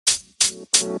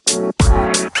Hey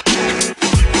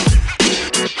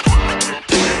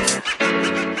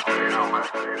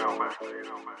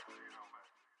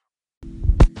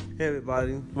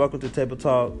everybody, welcome to Table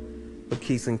Talk with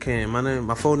Keith and Ken.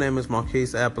 My full name is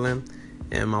Marquise Applin,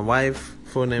 and my wife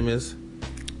full name is.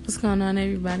 What's going on,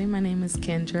 everybody? My name is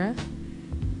Kendra.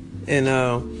 And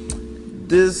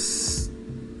this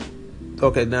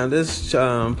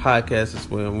podcast is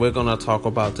when we're gonna talk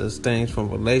about these things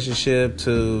from relationship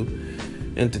to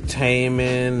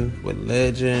entertainment,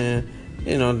 religion.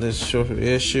 There's social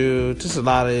issue, just a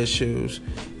lot of issues.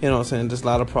 There's a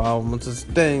lot of problems, there's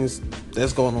things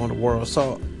that's going on in the world.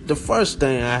 So the first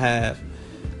thing a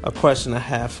question I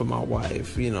have for my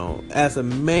wife, as a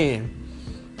man,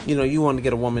 you want to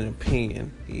get a woman's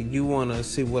opinion. You want to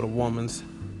see what a woman's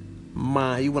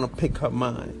mind, you want to pick her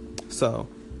mind. So,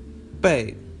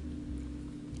 babe,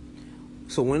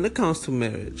 so when it comes to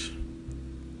marriage,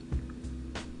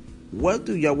 what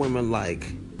do your women like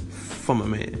from a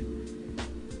man?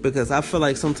 Because I feel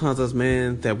like sometimes as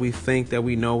men that we think that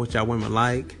we know what y'all women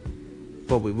like,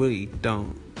 but we really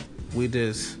don't. We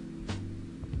just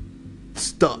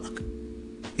stuck.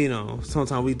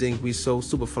 Sometimes we think we so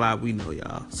super fly we know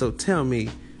y'all. So tell me,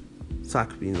 so I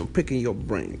could be, picking your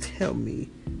brain. Tell me,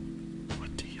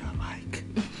 what do y'all like?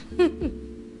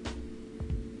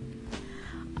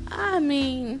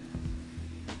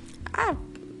 I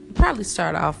probably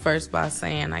start off first by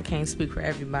saying I can't speak for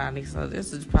everybody, so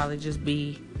this would probably just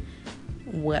be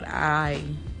what I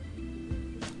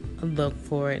look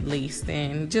for, at least.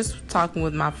 And just talking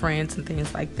with my friends and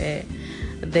things like that,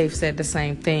 they've said the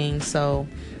same thing. So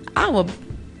I will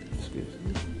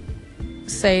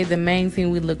say the main thing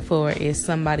we look for is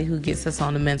somebody who gets us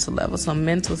on the mental level. So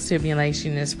mental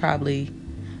stimulation is probably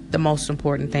the most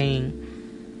important thing.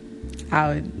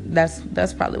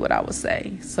 That's probably what I would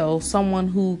say. So someone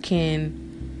who can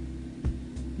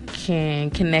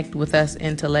connect with us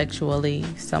intellectually,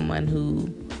 someone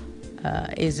who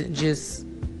isn't just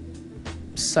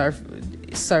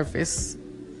surface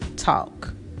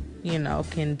talk,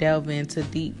 can delve into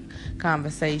deep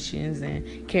conversations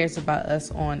and cares about us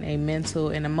on a mental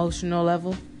and emotional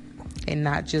level, and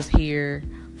not just here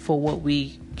for what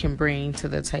we can bring to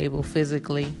the table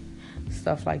physically,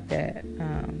 stuff like that.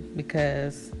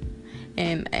 Because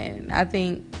and I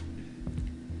think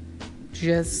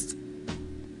just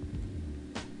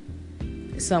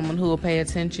someone who will pay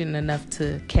attention enough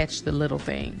to catch the little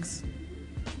things.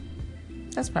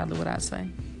 That's probably what I'd say.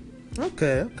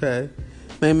 Okay. Because,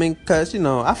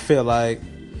 I feel like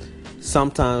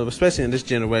sometimes, especially in this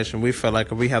generation, we feel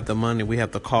like if we have the money, we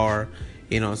have the car,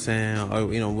 or,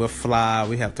 we're fly,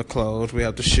 we have the clothes, we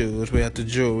have the shoes, we have the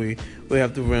jewelry, we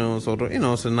have the rings, or,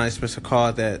 it's a nice piece of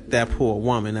car that pull a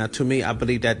woman. Now, to me, I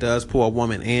believe that does pull a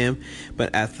woman in,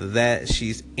 but after that,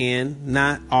 she's in.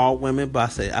 Not all women,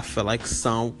 but I feel like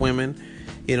some women,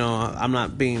 I'm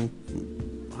not being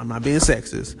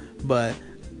sexist, but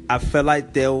I feel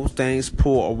like those things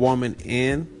pull a woman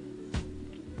in.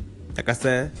 Like I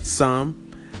said, some.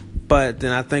 But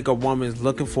then I think a woman's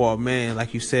looking for a man,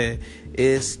 like you said,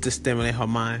 is to stimulate her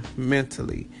mind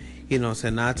mentally.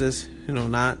 Not just,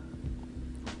 not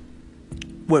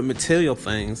with material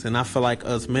things. And I feel like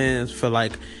us men feel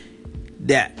like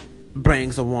that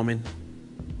brings a woman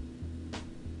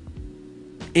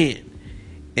in.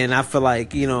 And I feel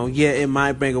like, it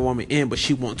might bring a woman in, but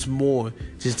she wants more than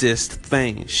this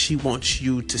thing. She wants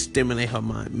you to stimulate her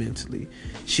mind mentally.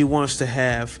 She wants to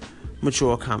have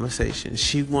mature conversations.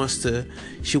 She wants to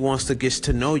get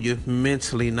to know you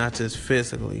mentally, not just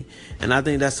physically. And I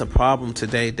think that's a problem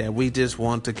today, that we just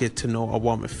want to get to know a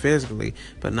woman physically,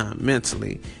 but not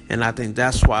mentally. And I think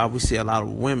that's why we see a lot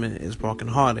of women is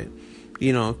brokenhearted,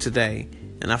 today.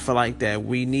 And I feel like that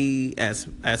we need, as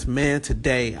men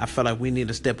today, I feel like we need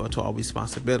to step up to our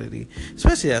responsibility,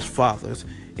 especially as fathers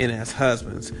and as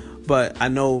husbands. But I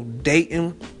know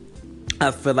dating, I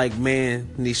feel like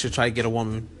man needs to try to get a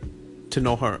woman to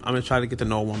know her. I'm gonna try to get to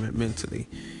know a woman mentally,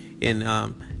 and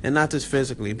not just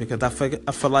physically, because I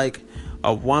feel like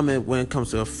a woman, when it comes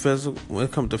to physical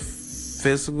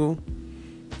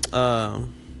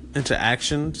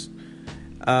interactions,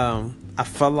 I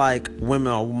feel like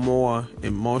women are more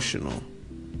emotional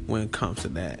when it comes to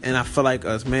that, and I feel like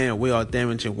as men we are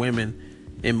damaging women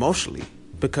emotionally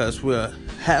because we'll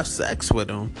have sex with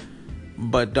them,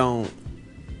 but don't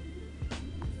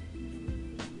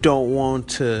want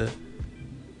to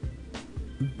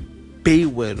be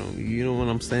with them. You know what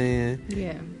I'm saying?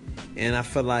 Yeah. And I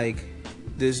feel like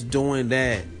this doing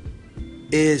that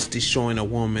is destroying a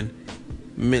woman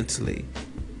mentally.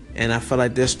 And I feel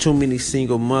like there's too many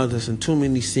single mothers and too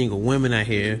many single women out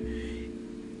here.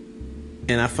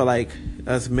 And I feel like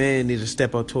us men need to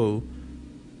step up to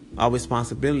our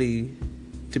responsibility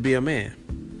to be a man.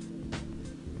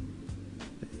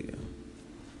 There you go.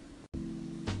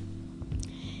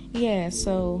 Yeah,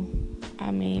 so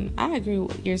I mean, I agree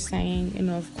with what you're saying. You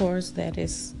know, of course, that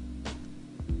it's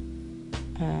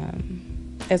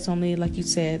only, like you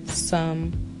said,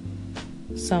 some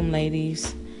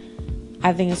ladies.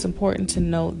 I think it's important to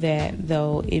note that,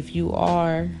 though, if you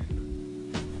are,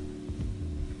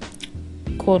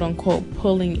 quote unquote,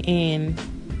 pulling in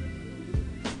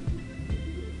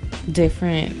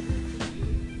different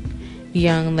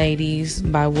young ladies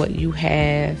by what you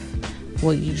have,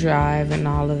 what you drive, and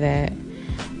all of that,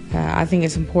 I think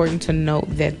it's important to note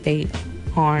that they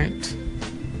aren't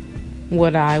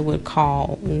what I would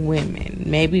call women.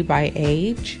 Maybe by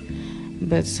age,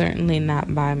 but certainly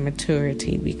not by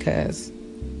maturity, because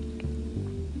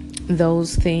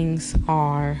those things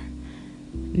are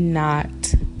not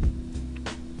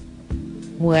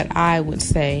what I would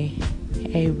say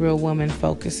a real woman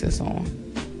focuses on.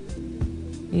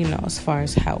 You know, as far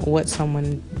as what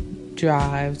someone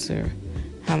drives or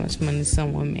how much money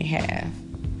someone may have.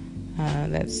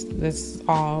 That's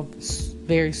all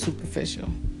very superficial.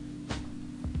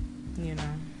 You know.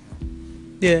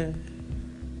 Yeah.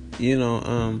 You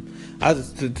know, I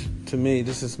just to me,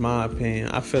 this is my opinion.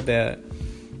 I feel that,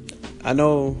 I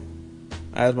know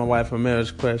I asked my wife a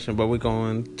marriage question, but we're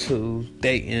going to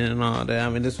dating and all that. I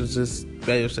mean, this was just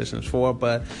radio stations 4,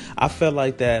 but I feel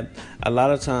like that a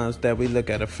lot of times that we look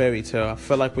at a fairy tale. I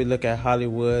feel like we look at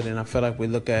Hollywood, and I feel like we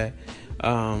look at,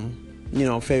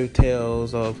 fairy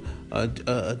tales of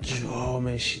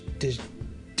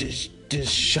this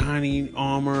shiny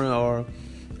armor, or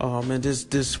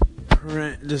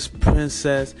this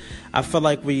princess. I feel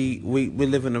like we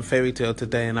live in a fairy tale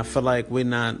today, and I feel like we're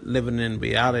not living in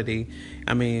reality.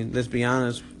 I mean, let's be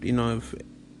honest, you know, if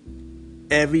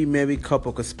every married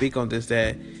couple could speak on this,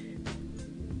 that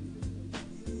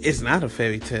it's not a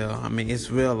fairy tale. I mean, it's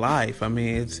real life. I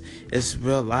mean, it's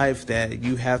real life that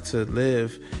you have to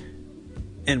live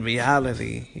in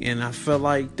reality. And I feel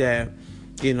like that,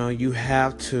 you know, you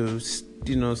have to,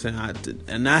 you know what I'm saying,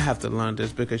 and I have to learn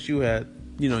this because you had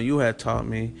taught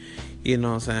me, you know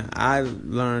what I'm saying. I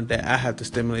learned that I have to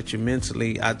stimulate you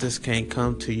mentally. I just can't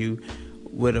come to you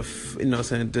with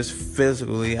just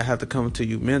physically. I have to come to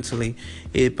you mentally.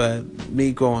 But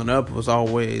me growing up was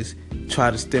always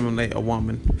try to stimulate a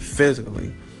woman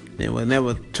physically, and would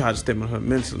never try to stimulate her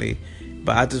mentally.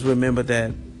 But I just remember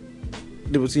that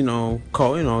it was,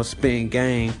 called, spin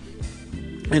game.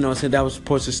 So that was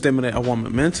supposed to stimulate a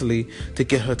woman mentally to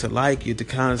get her to like you, to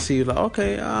kind of see you like,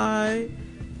 okay, all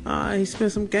right, he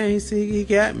spent some game, he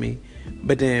got me.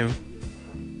 But then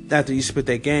after you spit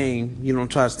that game, you don't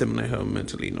try to stimulate her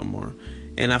mentally no more.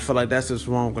 And I feel like that's what's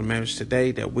wrong with marriage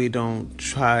today, that we don't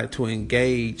try to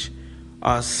engage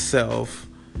ourselves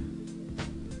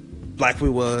like we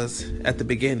was at the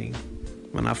beginning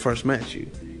when I first met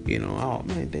you. Oh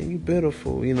man, damn, you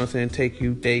beautiful. Take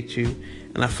you, date you.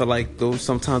 And I feel like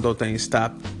sometimes those things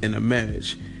stop in a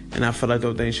marriage. And I feel like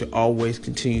those things should always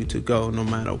continue to go no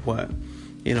matter what.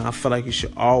 I feel like you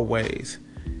should always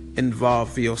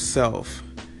involve yourself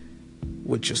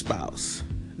with your spouse.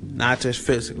 Not just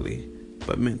physically,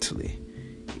 but mentally,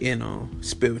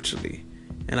 spiritually.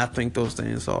 And I think those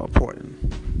things are important.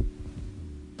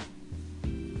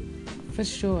 For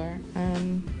sure.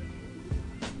 And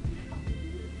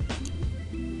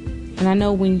I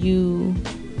know when you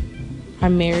are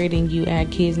married and you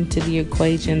add kids into the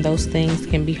equation, those things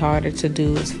can be harder to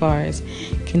do as far as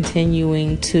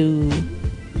continuing to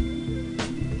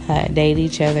date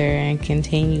each other and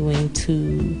continuing to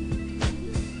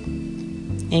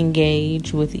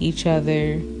engage with each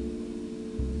other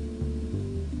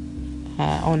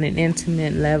on an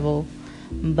intimate level.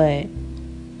 But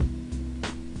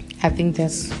I think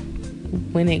that's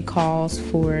when it calls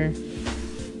for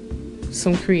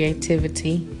some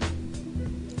creativity,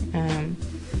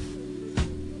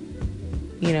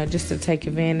 just to take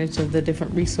advantage of the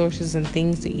different resources and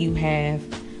things that you have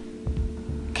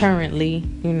currently,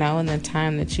 in the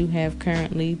time that you have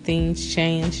currently. Things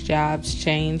change, jobs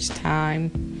change, time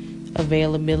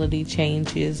availability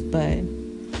changes, but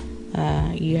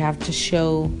you have to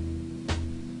show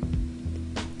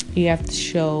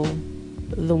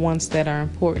the ones that are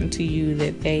important to you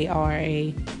that they are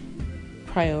a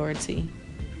priority.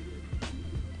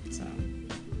 So,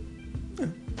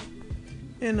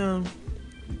 and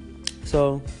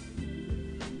so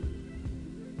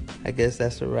I guess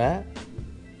that's a wrap.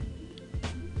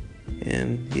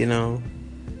 And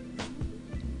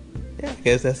I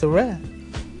guess that's a wrap.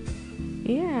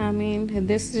 Yeah, I mean,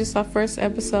 this is just our first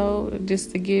episode,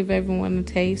 just to give everyone a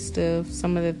taste of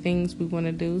some of the things we want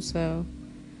to do,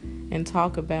 and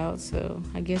talk about. So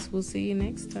I guess we'll see you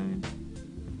next time.